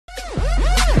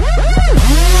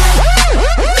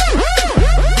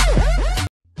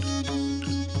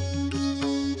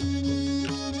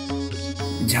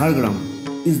Jhargram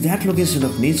is that location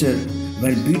of nature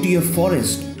where beauty of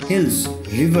forest, hills,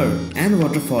 river and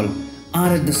waterfall are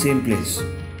at the same place.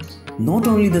 Not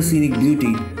only the scenic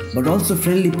beauty but also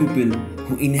friendly people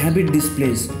who inhabit this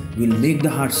place will make the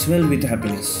heart swell with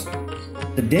happiness.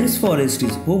 The dense forest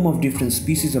is home of different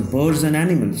species of birds and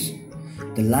animals.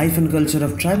 The life and culture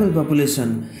of tribal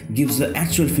population gives the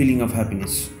actual feeling of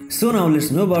happiness. So now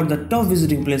let's know about the top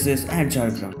visiting places at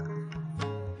Jhargram.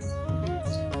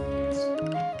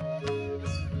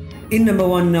 In number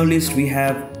 1 in our list we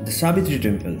have the Savitri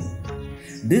temple.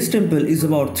 This temple is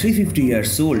about 350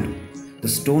 years old. The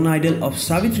stone idol of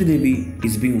Savitri Devi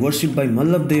is being worshipped by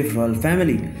Mallavdev royal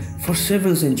family for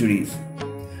several centuries.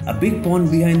 A big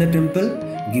pond behind the temple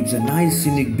gives a nice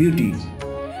scenic beauty.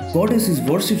 Goddess is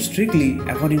worshipped strictly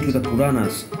according to the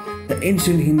Puranas, the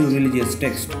ancient Hindu religious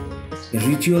text. The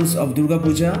rituals of Durga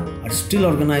Puja are still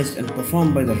organized and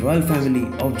performed by the royal family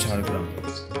of Jhargram.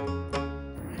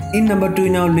 In number 2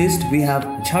 in our list we have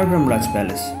Jhargram Raj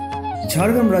Palace.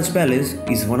 Jhargram Raj Palace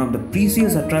is one of the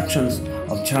precious attractions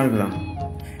of Jhargram.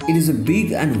 It is a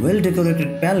big and well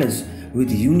decorated palace with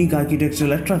unique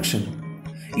architectural attraction.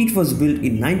 It was built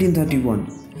in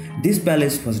 1931. This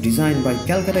palace was designed by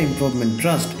Calcutta Improvement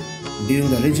Trust during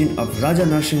the reign of Raja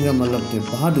Narsingha Mallavdev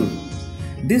Bahadur.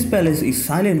 This palace is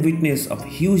silent witness of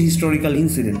huge historical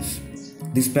incidents.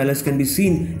 This palace can be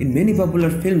seen in many popular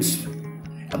films.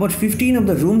 About 15 of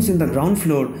the rooms in the ground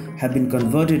floor have been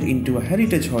converted into a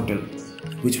heritage hotel,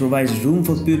 which provides room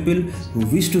for people who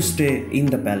wish to stay in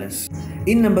the palace.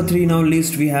 In number 3 in our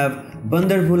list we have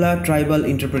Bandarphula Tribal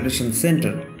Interpretation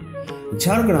Center.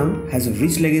 Jhargram has a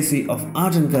rich legacy of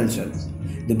art and culture.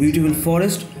 The beautiful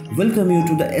forest welcomes you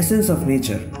to the essence of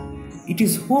nature. It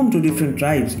is home to different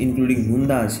tribes including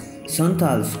Mundas,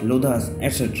 Santals, Lodhas,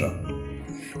 etc.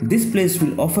 This place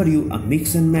will offer you a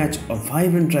mix and match of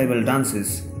vibrant tribal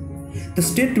dances. The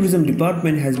State Tourism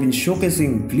Department has been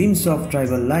showcasing glimpses of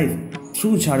tribal life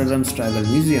through Jhargram's Tribal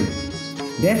Museum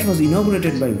that was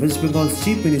inaugurated by West Bengal's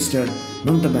Chief Minister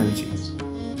Mamata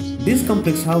Banerjee. This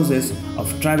complex houses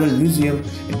of Tribal Museum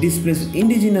displays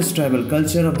indigenous tribal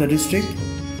culture of the district.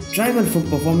 Tribal folk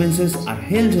performances are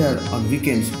held here on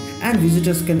weekends and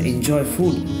visitors can enjoy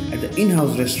food at the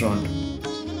in-house restaurant.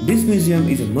 This museum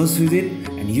is a must visit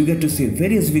and you get to see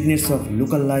various vignettes of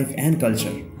local life and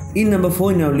culture. In number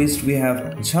 4 in our list we have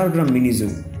Jhargram Mini Zoo.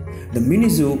 The Mini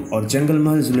Zoo or Jungle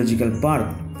Mahal Zoological Park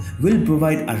will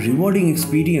provide a rewarding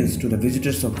experience to the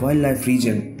visitors of wildlife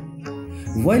region.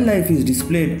 Wildlife is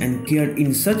displayed and cared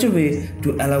in such a way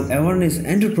to allow awareness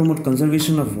and to promote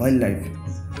conservation of wildlife.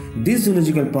 This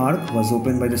zoological park was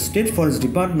opened by the State Forest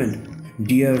Department.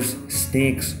 Deers,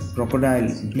 snakes, crocodile,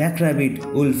 black rabbit,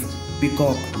 wolf,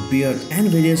 peacock, bear and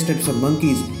various types of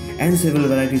monkeys and several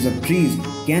varieties of trees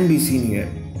can be seen here.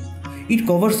 It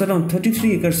covers around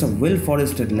 33 acres of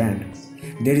well-forested land.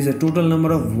 There is a total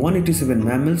number of 187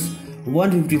 mammals,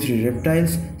 153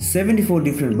 reptiles, 74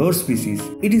 different bird species.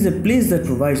 It is a place that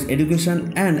provides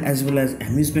education and as well as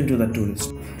amusement to the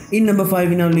tourists. In number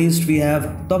 5 in our list we have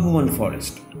Tapovan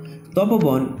Forest.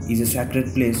 Tapovan is a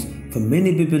sacred place for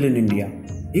many people in India.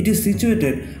 It is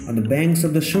situated on the banks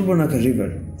of the Subarnaka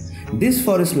river. This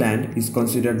forest land is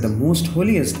considered the most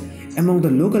holiest among the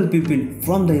local people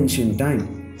from the ancient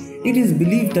time. It is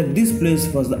believed that this place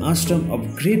was the ashram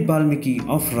of great Valmiki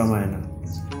of Ramayana.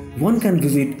 One can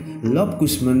visit Lab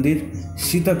Kush Mandir,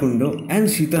 Sita Kundo and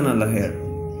Sita Nala here.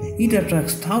 It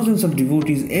attracts thousands of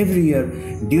devotees every year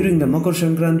during the Makar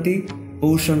Sankranti,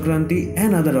 Posh Sankranti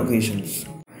and other occasions.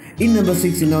 In number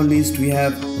 6 in our list we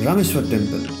have Rameshwar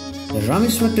Temple. The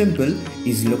Rameshwar Temple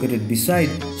is located beside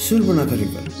Subarnaka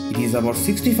river. It is about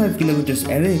 65 kilometers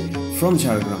away from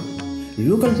Jhargram.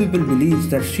 Local people believe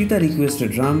that Sita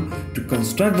requested Ram to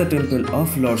construct the temple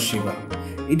of Lord Shiva.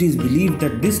 It is believed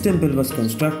that this temple was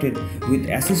constructed with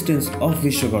assistance of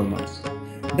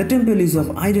Vishwakarma. The temple is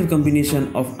of ideal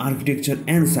combination of architecture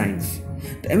and science.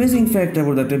 The amazing fact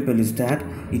about the temple is that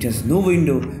it has no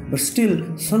window but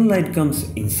still sunlight comes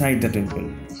inside the temple.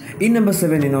 In number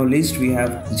 7 in our list we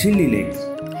have Jhilli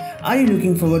Lake. Are you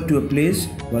looking forward to a place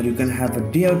where you can have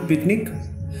a day out picnic?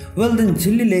 Well then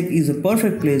Jhilli Lake is a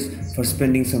perfect place for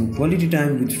spending some quality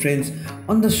time with friends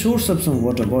on the shores of some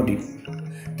water body.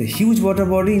 The huge water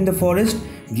body in the forest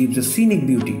gives a scenic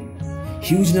beauty.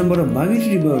 Huge number of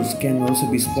migratory birds can also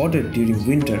be spotted during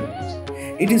winter.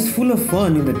 It is full of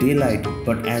fun in the daylight,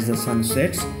 but as the sun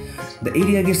sets, the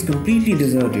area gets completely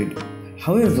deserted.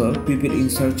 However, people in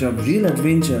search of real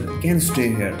adventure can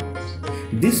stay here.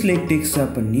 This lake takes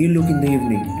up a new look in the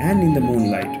evening and in the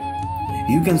moonlight.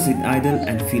 You can sit idle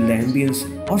and feel the ambience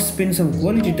or spend some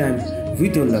quality time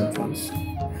with your loved ones.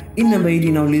 In number 8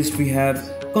 in our list we have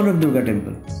Kanak Durga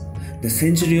Temple. The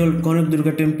century-old Kanak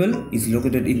Durga Temple is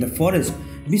located in the forest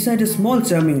beside a small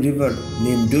charming river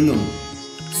named Dulum.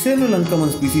 Several uncommon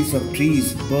species of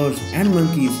trees, birds and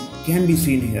monkeys can be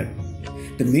seen here.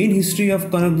 The main history of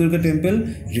Kanak Durga Temple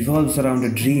revolves around a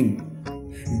dream.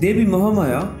 Devi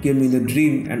Mahamaya came in a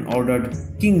dream and ordered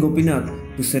King Gopinath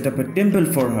to set up a temple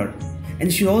for her,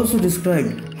 and she also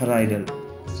described her idol.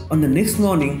 On the next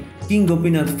morning, King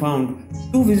Gopinath found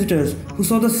two visitors who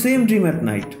saw the same dream at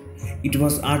night. It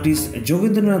was artist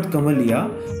Jogendranath Kamalia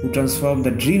who transformed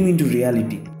the dream into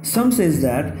reality. Some says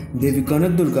that Devi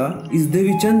Kanak Durga is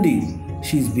Devi Chandi.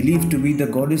 She is believed to be the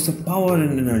goddess of power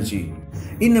and energy.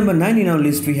 In number 9 in our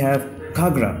list we have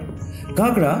Ghagra.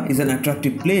 Ghagra is an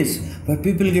attractive place where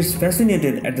people get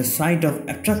fascinated at the sight of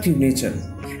attractive nature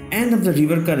and of the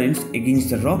river currents against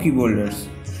the rocky boulders.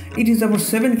 It is about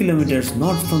 7 kilometers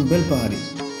north from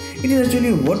Belpahari. It is actually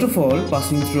a waterfall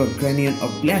passing through a canyon of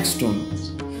black stone.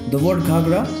 The word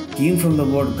Ghagra came from the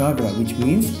word Gagra, which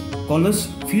means kalash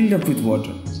filled up with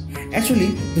water. Actually,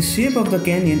 the shape of the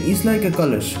canyon is like a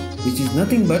kalash, which is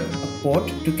nothing but a pot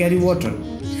to carry water.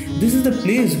 This is the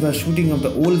place where shooting of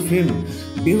the old film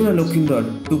Beura Lokhindar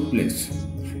took place.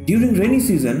 During rainy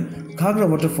season, Ghagra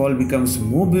waterfall becomes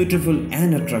more beautiful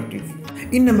and attractive.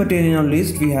 In number 10 in our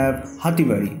list, we have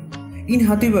Hathibari. In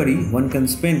Hathibari, one can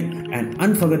spend an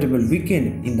unforgettable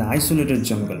weekend in the isolated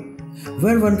jungle,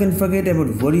 where one can forget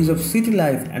about worries of city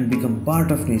life and become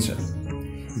part of nature.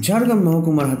 Jhargram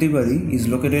Mahakumar Hathibari is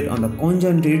located on the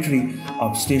conjoined territory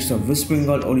of states of West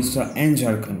Bengal, Orissa and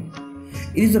Jharkhand.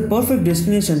 It is the perfect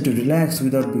destination to relax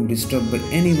without being disturbed by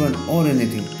anyone or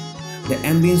anything. The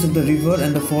ambience of the river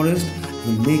and the forest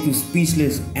will make you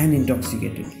speechless and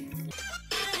intoxicated.